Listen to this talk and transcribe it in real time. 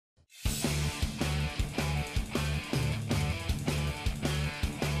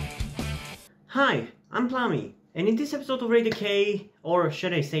Hi, I'm Plummy, and in this episode of Rate the K, or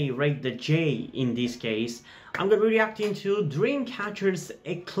should I say Rate the J in this case, I'm gonna be reacting to Dreamcatcher's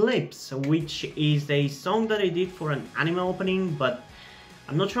Eclipse, which is a song that I did for an anime opening, but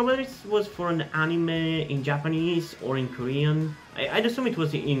I'm not sure whether it was for an anime in Japanese or in Korean. I'd assume it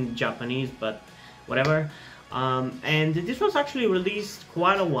was in Japanese, but whatever. And this was actually released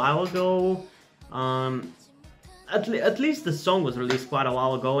quite a while ago. At least the song was released quite a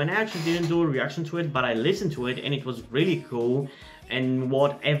while ago, and I actually didn't do a reaction to it, but I listened to it and it was really cool, and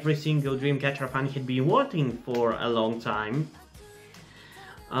what every single Dreamcatcher fan had been wanting for a long time.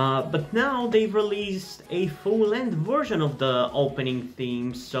 But now they've released a full-length version of the opening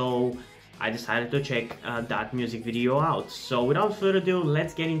theme, so I decided to check that music video out. So without further ado,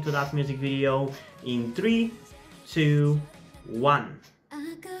 let's get into that music video in 3, 2, 1.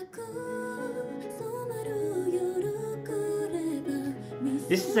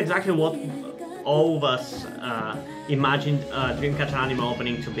 This is exactly what all of us imagined Dreamcatcher anime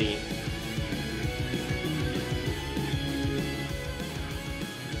opening to be.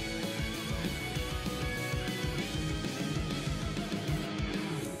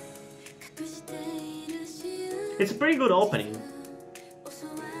 It's a pretty good opening.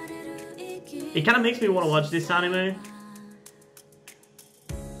 It kind of makes me want to watch this anime.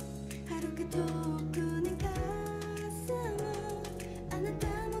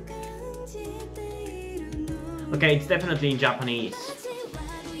 Okay, it's definitely in Japanese.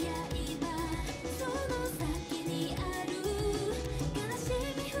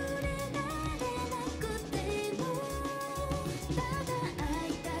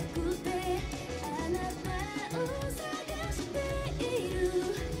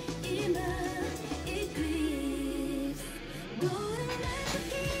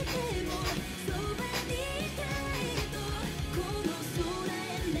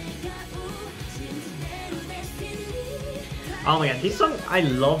 Oh my god, this song, I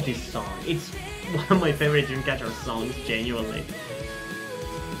love this song. It's one of my favorite Dreamcatcher songs, genuinely.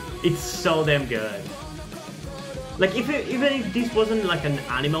 It's so damn good. Like, even if this wasn't like an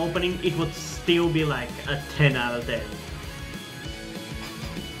anime opening, it would still be like a 10 out of 10.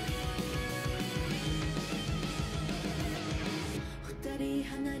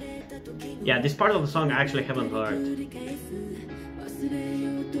 Yeah, this part of the song I actually haven't heard.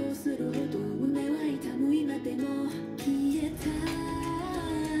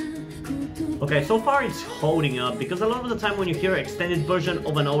 Okay, so far it's holding up, because a lot of the time when you hear an extended version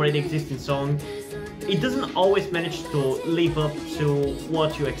of an already existing song, it doesn't always manage to live up to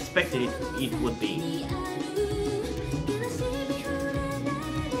what you expected it would be.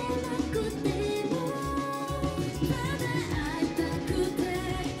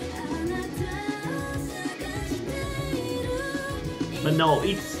 But no,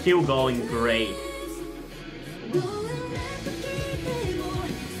 it's still going great.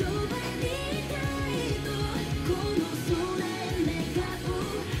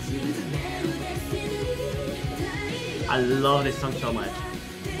 I love this song so much.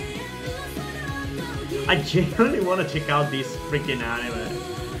 I genuinely want to check out this freaking anime.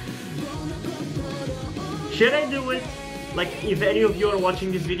 Should I do it? Like, if any of you are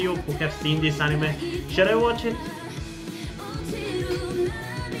watching this video who have seen this anime, should I watch it?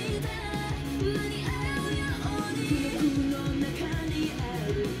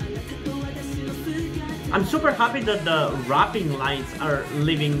 I'm super happy that the rapping lines are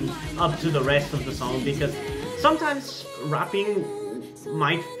living up to the rest of the song, because sometimes rapping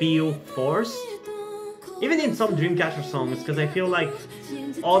might feel forced, even in some Dreamcatcher songs, because I feel like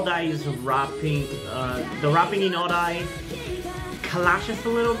Odai's rapping, the rapping in Odai clashes a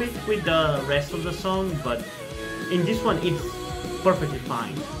little bit with the rest of the song, but in this one it's perfectly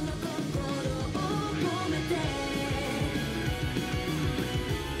fine.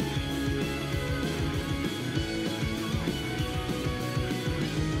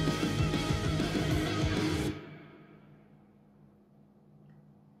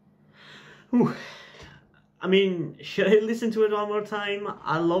 Whew. I mean, should I listen to it one more time?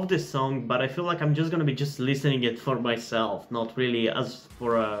 I love this song, but I feel like I'm just gonna be listening it for myself, not really as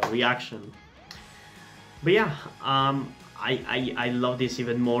for a reaction. But yeah, I love this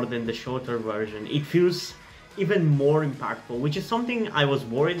even more than the shorter version. It feels even more impactful, which is something I was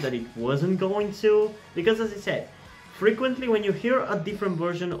worried that it wasn't going to, because as I said, frequently when you hear a different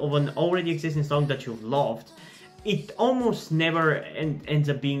version of an already existing song that you've loved, it almost never ends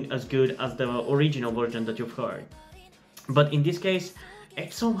up being as good as the original version that you've heard. But in this case,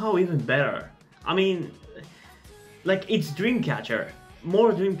 it's somehow even better. I mean, like, it's Dreamcatcher.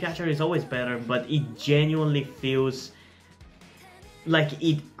 More Dreamcatcher is always better, but it genuinely feels like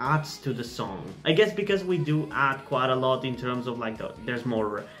it adds to the song. I guess because we do add quite a lot in terms of like there's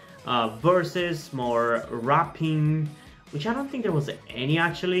more verses, more rapping, which I don't think there was any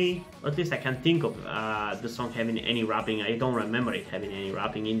actually, or at least I can't think of the song having any rapping. I don't remember it having any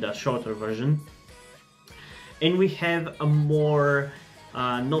rapping in the shorter version. And we have a more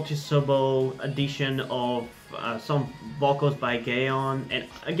noticeable addition of some vocals by Gaon, and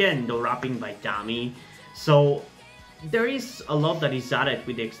again the rapping by Dami. So there is a lot that is added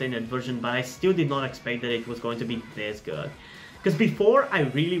with the extended version, but I still did not expect that it was going to be this good. Because before I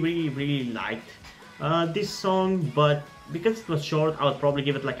really liked this song, but because it was short I would probably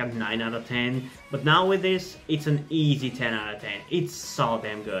give it like a 9 out of 10. But now with this, it's an easy 10 out of 10. It's so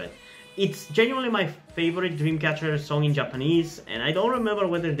damn good. It's genuinely my favorite Dreamcatcher song in Japanese, and I don't remember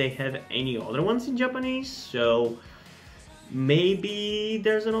whether they have any other ones in Japanese, so maybe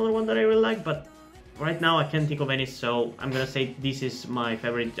there's another one that I really like, but right now I can't think of any, so I'm gonna say this is my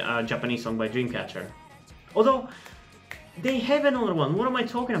favorite Japanese song by Dreamcatcher. Although, they have another one. What am I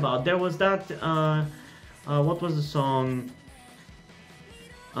talking about? There was that, what was the song?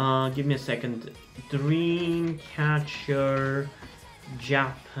 Give me a second. Dreamcatcher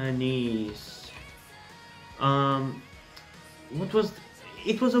Japanese. What was...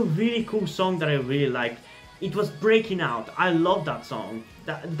 It was a really cool song that I really liked. It was Breaking Out. I love that song.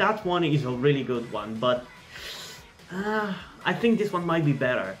 That one is a really good one, but I think this one might be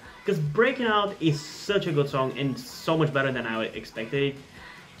better. Because Breaking Out is such a good song and so much better than I expected it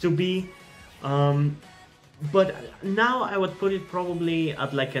to be. But now I would put it probably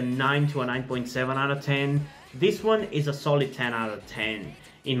at like a 9 to a 9.7 out of 10. This one is a solid 10 out of 10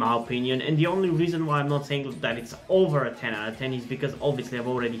 in my opinion, and the only reason why I'm not saying that it's over a 10 out of 10 is because obviously I've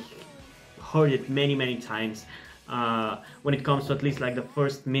already heard it many times when it comes to at least like the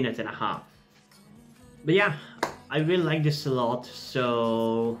first minute and a half. But yeah, I really like this a lot,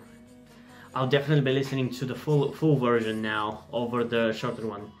 so I'll definitely be listening to the full version now over the shorter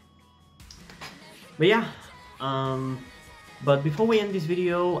one. But yeah, but before we end this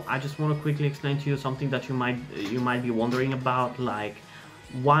video, I just want to quickly explain to you something that you might be wondering about, like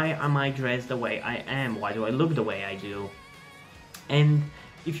why am I dressed the way I am? Why do I look the way I do? And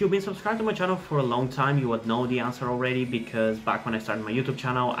if you've been subscribed to my channel for a long time, you would know the answer already, because back when I started my YouTube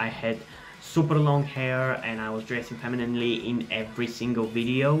channel, I had super long hair and I was dressing femininely in every single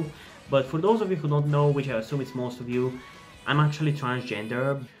video. But for those of you who don't know, which I assume it's most of you, I'm actually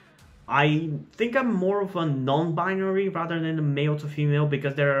transgender. I think I'm more of a non-binary rather than a male to female,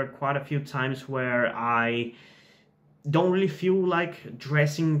 because there are quite a few times where I don't really feel like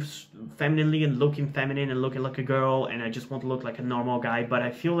dressing femininely and looking feminine and looking like a girl, and I just want to look like a normal guy. But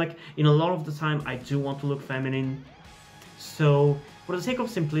I feel like in a lot of the time I do want to look feminine. So for the sake of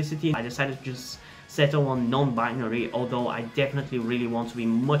simplicity, I decided to just settle on non-binary, although I definitely really want to be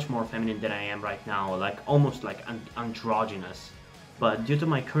much more feminine than I am right now, like almost like androgynous. But due to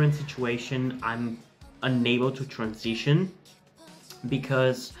my current situation, I'm unable to transition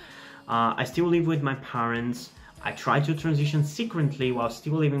because I still live with my parents. I tried to transition secretly while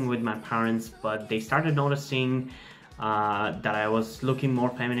still living with my parents, but they started noticing that I was looking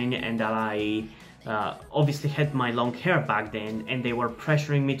more feminine and that I obviously had my long hair back then, and they were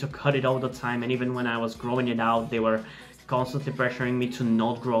pressuring me to cut it all the time, and even when I was growing it out, they were constantly pressuring me to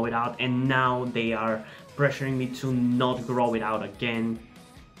not grow it out, and now they are pressuring me to not grow it out again.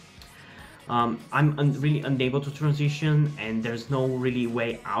 I'm really unable to transition, and there's no really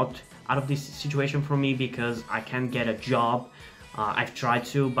way out of this situation for me because I can't get a job. I've tried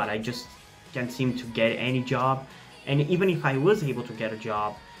to, but I just can't seem to get any job, and even if I was able to get a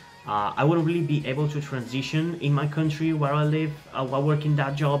job, I wouldn't really be able to transition in my country where I live while working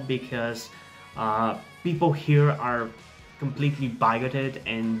that job, because people here are completely bigoted,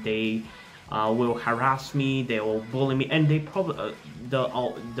 and they will harass me, they will bully me, and they probably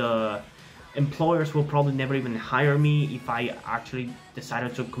the employers will probably never even hire me if I actually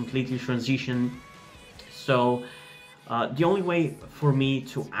decided to completely transition. So the only way for me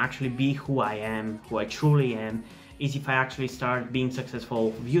to actually be who I am, who I truly am, is if I actually start being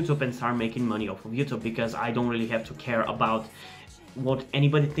successful with YouTube and start making money off of YouTube, because I don't really have to care about what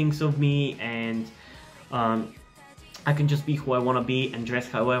anybody thinks of me, and I can just be who I want to be and dress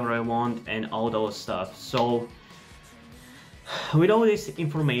however I want and all those stuff. So with all this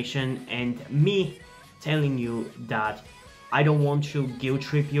information and me telling you that I don't want to guilt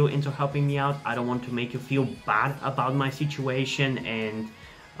trip you into helping me out, I don't want to make you feel bad about my situation and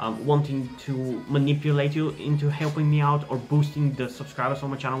wanting to manipulate you into helping me out or boosting the subscribers on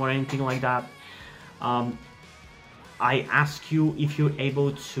my channel or anything like that, I ask you if you're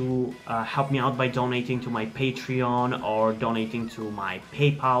able to help me out by donating to my Patreon or donating to my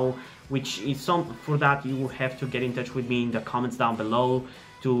PayPal, which is for that you have to get in touch with me in the comments down below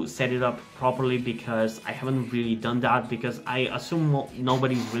to set it up properly, because I haven't really done that, because I assume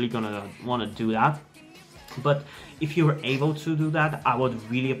nobody's really gonna want to do that. But if you're able to do that, I would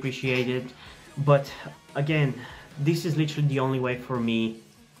really appreciate it. But again, this is literally the only way for me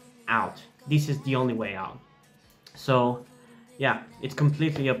out. This is the only way out. So yeah, it's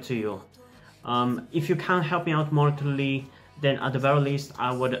completely up to you. If you can't help me out monetarily, then at the very least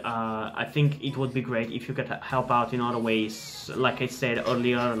I think it would be great if you could help out in other ways, like I said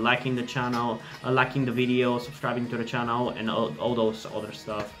earlier, liking the channel, liking the video, subscribing to the channel, and all those other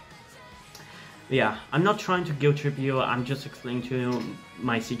stuff. Yeah, I'm not trying to guilt trip you, I'm just explaining to you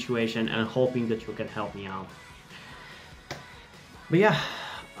my situation and hoping that you can help me out. But yeah,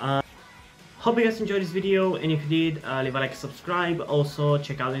 hope you guys enjoyed this video, and if you did, leave a like, subscribe. Also,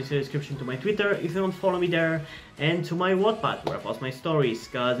 check out in the description to my Twitter if you don't follow me there, and to my Wattpad where I post my stories,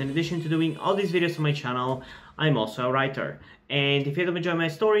 because in addition to doing all these videos on my channel, I'm also a writer. And if you don't enjoy my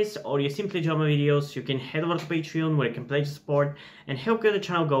stories, or you simply enjoy my videos, you can head over to Patreon where you can pledge support and help get the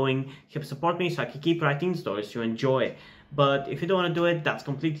channel going, help support me so I can keep writing stories you enjoy. But if you don't want to do it, that's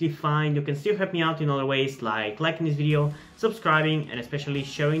completely fine. You can still help me out in other ways, like liking this video, subscribing, and especially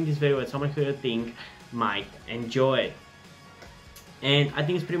sharing this video with someone who you think might enjoy it. And I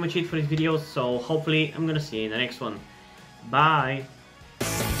think it's pretty much it for this video, so hopefully I'm gonna see you in the next one. Bye!